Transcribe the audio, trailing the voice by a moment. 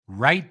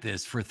Write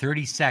this for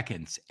 30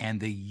 seconds and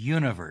the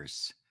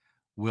universe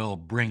will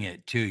bring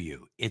it to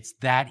you. It's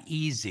that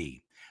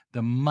easy.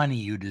 The money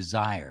you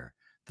desire,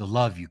 the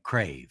love you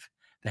crave,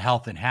 the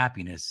health and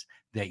happiness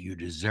that you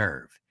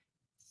deserve.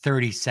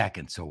 30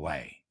 seconds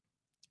away.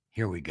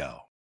 Here we go.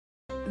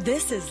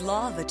 This is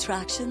Law of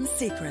Attraction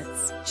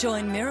Secrets.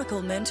 Join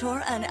Miracle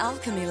Mentor and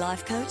Alchemy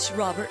Life Coach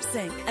Robert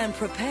Zink and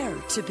prepare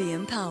to be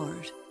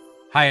empowered.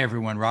 Hi,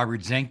 everyone.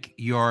 Robert Zink,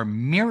 your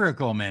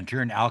miracle mentor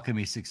and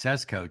alchemy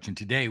success coach. And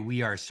today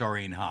we are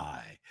soaring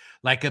high.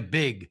 Like a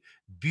big,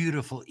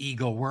 beautiful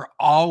eagle, we're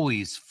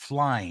always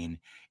flying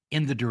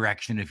in the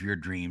direction of your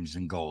dreams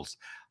and goals.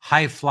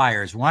 High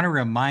flyers, want to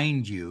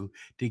remind you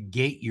to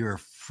get your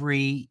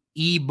free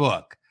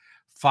ebook,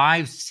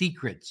 5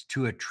 Secrets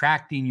to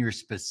Attracting Your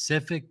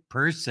Specific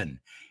Person.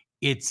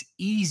 It's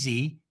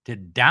easy to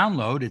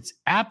download. It's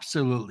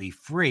absolutely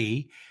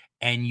free.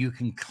 And you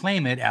can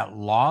claim it at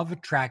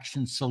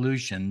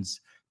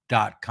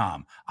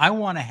lawofattractionsolutions.com. I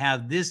want to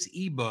have this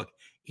ebook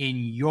in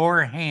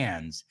your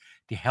hands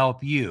to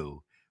help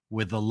you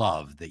with the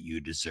love that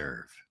you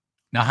deserve.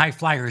 Now, high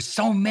flyers,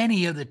 so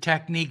many of the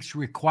techniques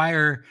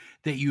require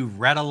that you've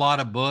read a lot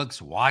of books,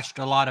 watched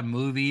a lot of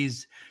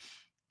movies.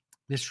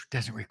 This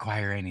doesn't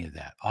require any of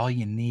that. All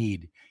you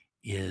need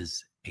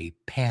is a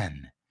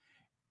pen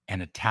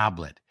and a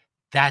tablet.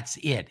 That's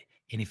it.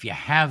 And if you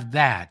have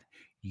that,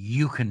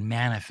 you can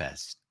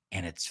manifest,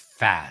 and it's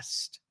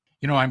fast.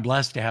 You know, I'm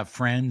blessed to have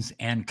friends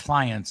and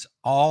clients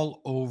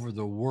all over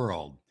the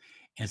world,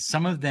 and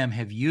some of them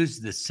have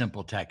used this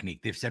simple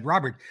technique. They've said,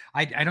 Robert,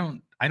 I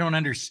don't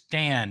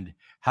understand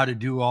how to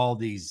do all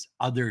these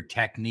other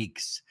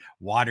techniques,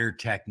 water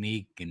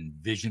technique and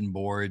vision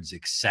boards,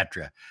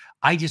 etc.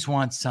 I just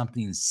want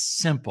something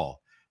simple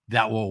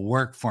that will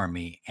work for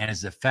me and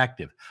is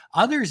effective.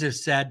 Others have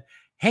said,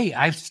 hey,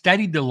 I've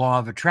studied the law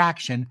of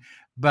attraction,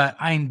 but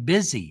I'm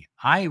busy.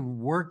 I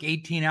work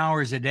 18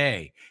 hours a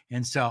day.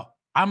 And so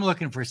I'm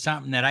looking for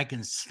something that I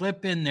can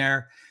slip in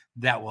there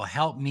that will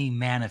help me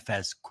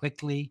manifest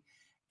quickly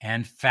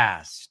and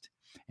fast.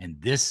 And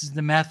this is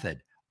the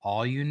method.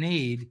 All you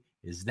need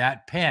is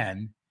that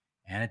pen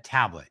and a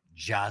tablet,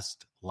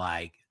 just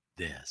like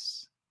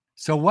this.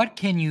 So what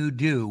can you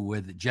do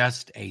with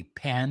just a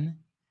pen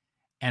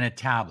and a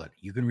tablet?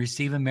 You can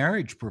receive a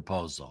marriage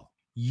proposal.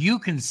 You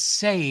can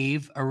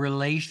save a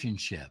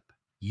relationship.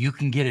 You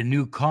can get a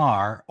new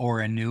car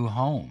or a new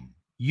home.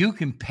 You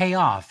can pay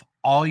off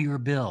all your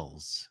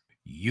bills.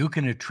 You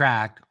can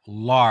attract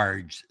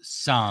large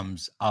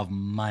sums of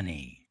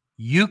money.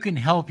 You can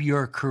help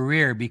your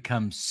career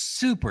become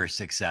super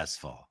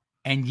successful.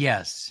 And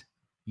yes,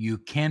 you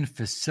can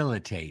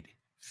facilitate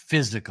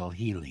physical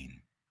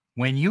healing.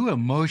 When you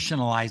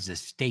emotionalize a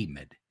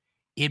statement,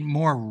 it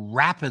more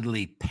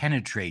rapidly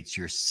penetrates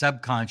your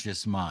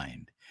subconscious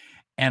mind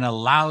and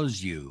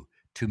allows you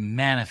to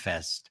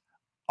manifest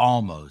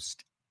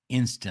almost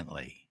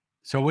instantly.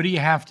 So what do you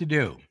have to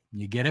do?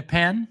 You get a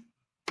pen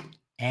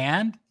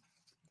and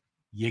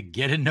you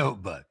get a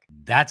notebook.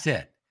 That's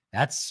it.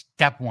 That's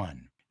step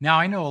 1. Now,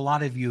 I know a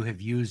lot of you have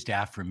used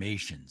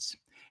affirmations,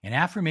 and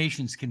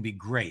affirmations can be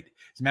great.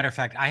 As a matter of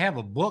fact, I have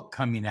a book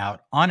coming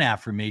out on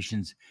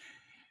affirmations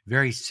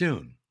very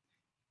soon.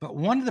 But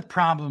one of the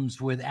problems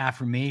with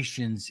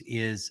affirmations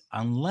is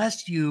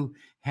unless you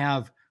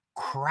have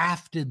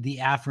crafted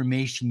the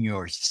affirmation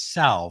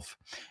yourself,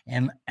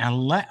 and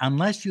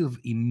unless you've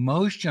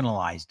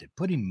emotionalized it,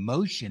 put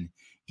emotion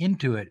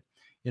into it,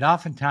 it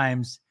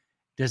oftentimes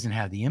doesn't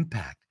have the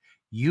impact.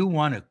 You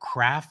want to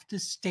craft a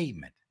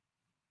statement,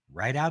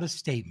 write out a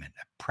statement,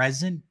 a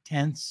present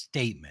tense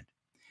statement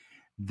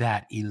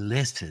that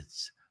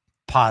elicits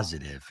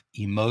positive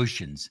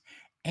emotions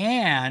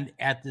and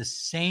at the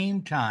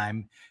same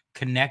time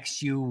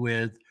connects you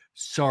with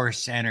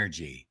source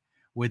energy,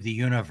 with the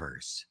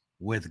universe,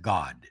 with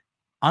God.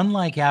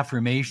 Unlike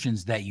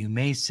affirmations that you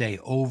may say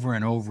over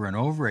and over and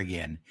over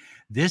again,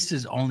 this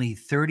is only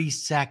 30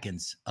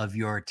 seconds of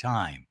your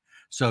time.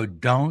 So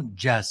don't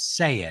just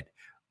say it,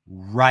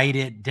 write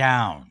it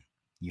down.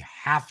 You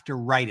have to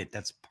write it.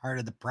 That's part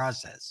of the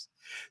process.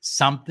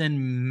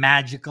 Something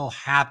magical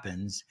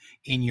happens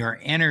in your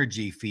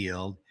energy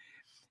field,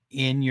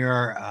 in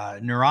your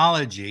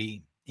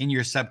neurology, in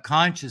your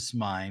subconscious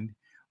mind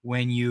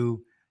when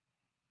you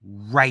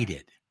write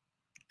it.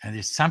 And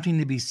there's something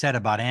to be said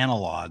about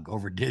analog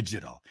over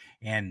digital.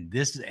 And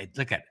this,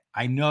 look at,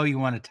 I know you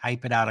want to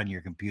type it out on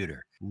your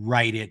computer.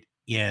 Write it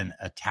in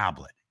a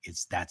tablet.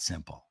 It's that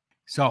simple.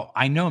 So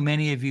I know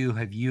many of you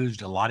have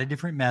used a lot of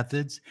different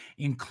methods,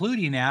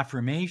 including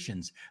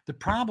affirmations. The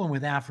problem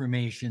with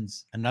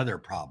affirmations, another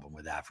problem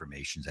with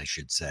affirmations, I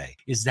should say,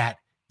 is that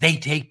they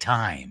take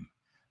time.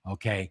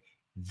 Okay.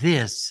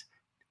 This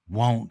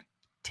won't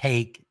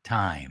take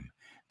time.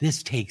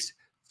 This takes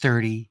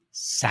 30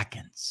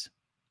 seconds.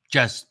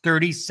 Just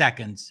 30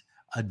 seconds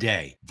a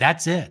day.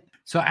 That's it.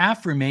 So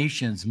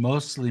affirmations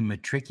mostly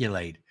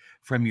matriculate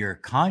from your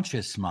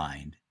conscious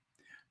mind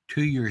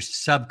to your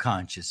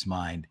subconscious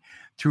mind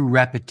through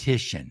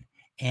repetition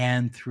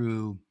and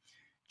through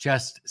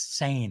just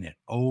saying it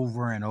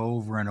over and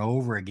over and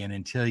over again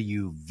until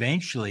you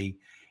eventually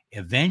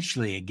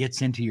it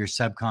gets into your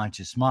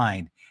subconscious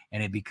mind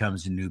and it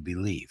becomes a new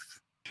belief.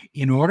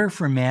 In order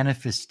for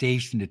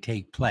manifestation to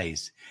take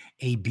place,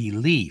 a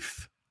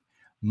belief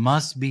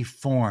must be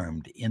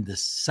formed in the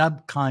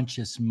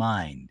subconscious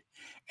mind,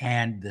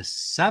 and the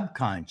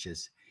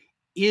subconscious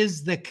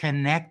is the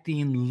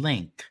connecting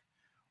link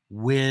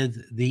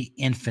with the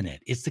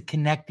infinite. It's the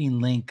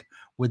connecting link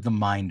with the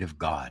mind of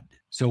God.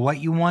 So what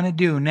you want to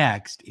do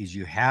next is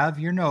you have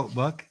your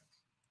notebook,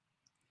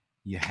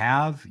 you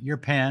have your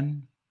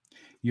pen,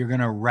 you're going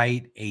to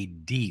write a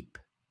deep,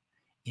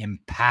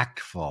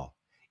 impactful,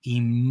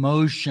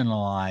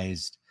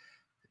 emotionalized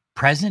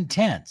present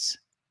tense,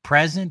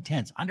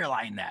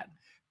 underline that,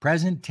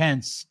 present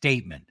tense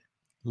statement.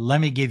 Let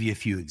me give you a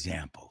few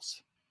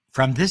examples.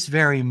 From this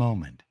very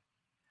moment,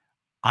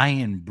 I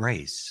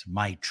embrace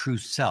my true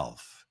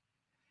self,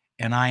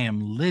 and I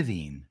am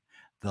living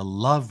the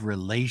love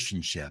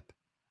relationship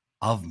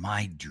of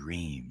my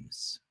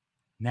dreams.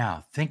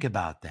 Now, think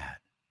about that.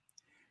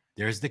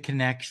 There's the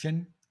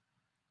connection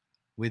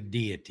with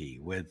deity,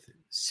 with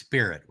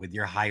spirit, with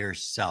your higher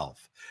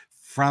self.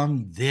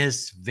 From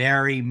this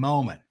very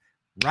moment,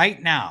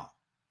 right now,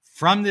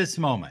 from this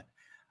moment,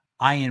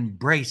 I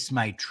embrace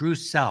my true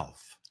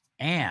self,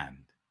 and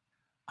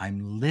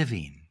I'm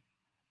living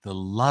the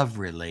love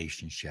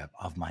relationship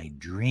of my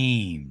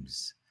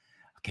dreams.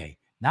 Okay,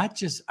 not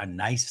just a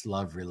nice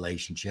love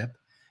relationship,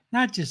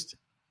 not just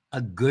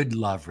a good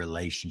love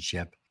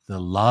relationship, the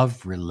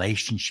love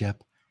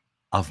relationship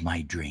of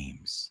my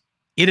dreams.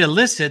 It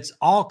elicits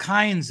all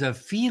kinds of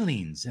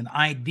feelings and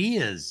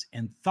ideas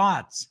and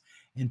thoughts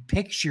and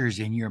pictures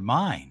in your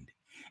mind.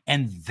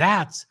 And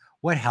that's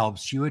what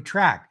helps you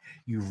attract.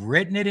 You've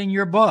written it in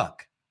your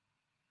book,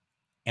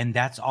 and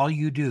that's all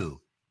you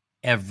do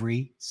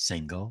every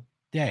single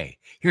day.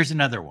 Here's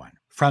another one.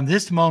 From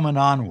this moment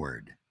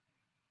onward,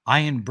 I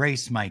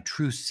embrace my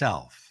true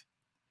self,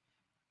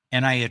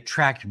 and I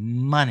attract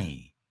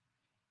money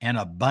and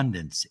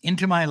abundance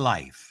into my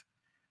life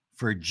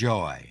for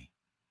joy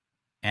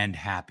and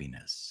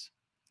happiness.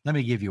 Let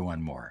me give you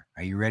one more.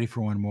 Are you ready for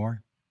one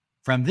more?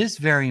 From this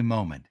very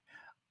moment,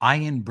 I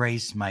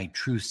embrace my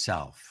true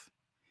self,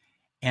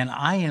 and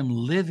I am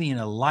living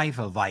a life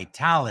of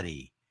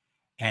vitality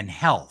and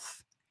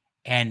health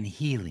and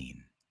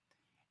healing,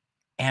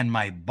 and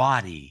my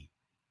body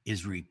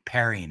is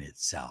repairing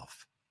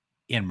itself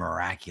in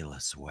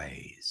miraculous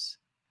ways.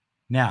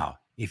 Now,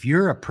 if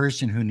you're a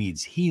person who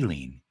needs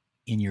healing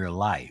in your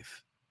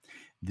life,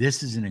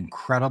 this is an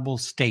incredible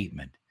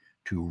statement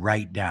to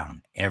write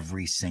down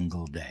every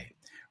single day.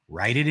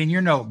 Write it in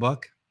your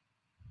notebook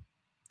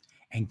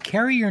and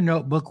carry your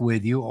notebook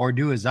with you, or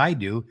do as I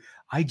do.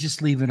 I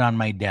just leave it on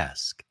my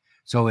desk,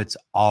 so it's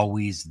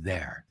always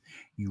there.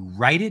 You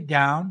write it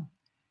down,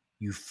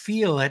 you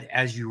feel it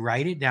as you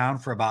write it down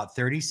for about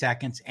 30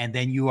 seconds, and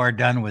then you are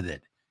done with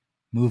it.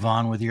 Move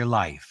on with your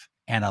life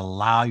and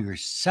allow your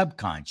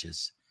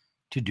subconscious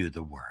to do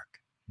the work.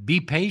 Be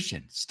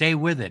patient, stay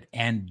with it,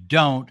 and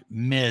don't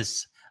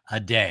miss a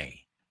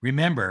day.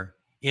 Remember,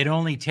 it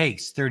only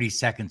takes 30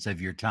 seconds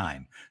of your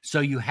time,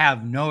 so you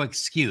have no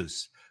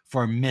excuse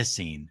for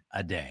missing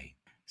a day.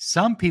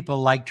 Some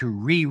people like to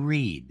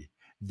reread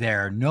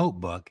their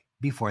notebook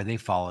before they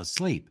fall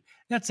asleep.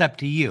 That's up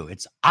to you.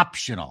 It's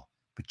optional,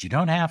 but you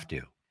don't have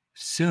to.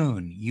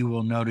 Soon you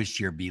will notice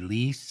your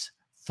beliefs,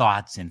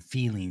 thoughts, and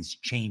feelings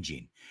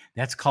changing.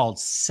 That's called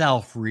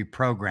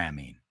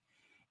self-reprogramming.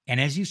 And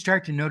as you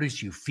start to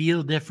notice you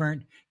feel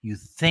different, you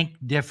think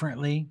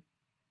differently,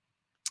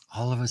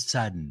 all of a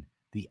sudden,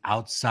 the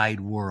outside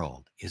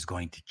world is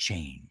going to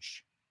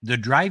change. The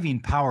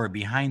driving power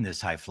behind this,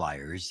 high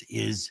flyers,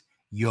 is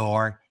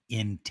your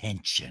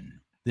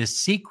intention. The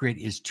secret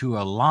is to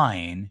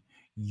align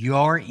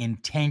your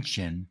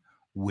intention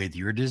with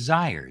your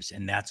desires.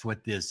 And that's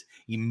what this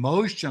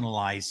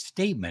emotionalized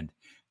statement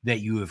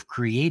that you have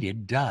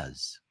created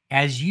does.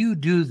 As you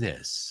do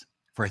this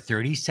for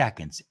 30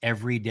 seconds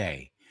every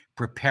day,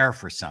 prepare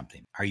for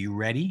something. Are you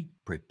ready?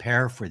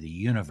 Prepare for the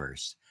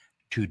universe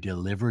to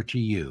deliver to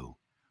you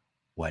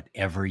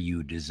whatever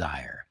you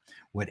desire.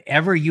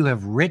 Whatever you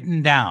have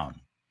written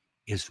down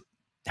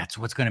that's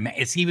what's going to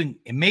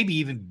it may be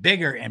even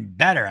bigger and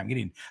better. I'm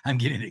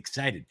getting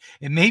excited.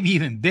 It may be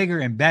even bigger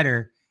and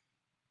better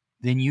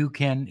than you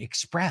can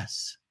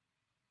express.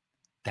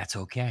 That's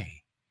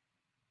okay.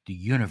 The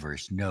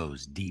universe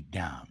knows deep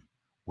down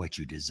what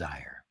you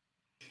desire.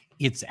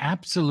 It's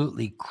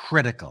absolutely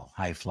critical,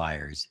 high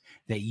flyers,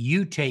 that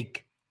you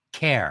take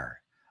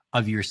care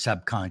of your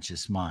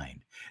subconscious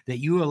mind, that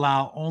you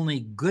allow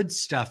only good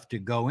stuff to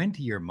go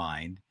into your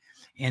mind,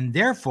 and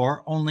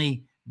therefore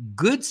only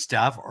good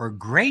stuff or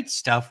great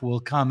stuff will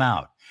come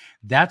out.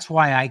 That's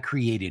why I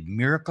created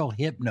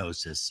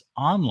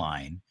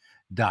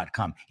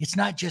miraclehypnosisonline.com. It's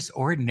not just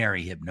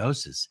ordinary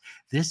hypnosis.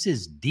 This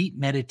is deep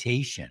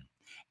meditation,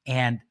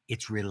 and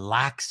it's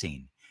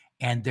relaxing.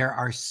 And there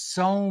are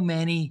so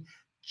many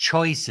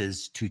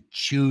choices to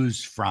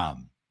choose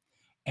from.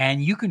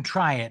 And you can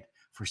try it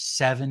for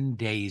 7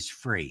 days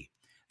free.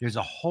 There's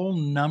a whole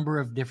number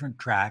of different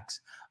tracks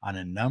on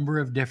a number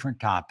of different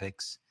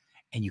topics,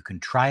 and you can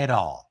try it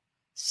all.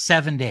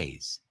 7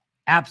 days,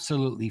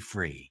 absolutely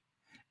free.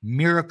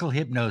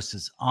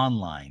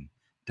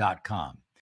 MiracleHypnosisOnline.com.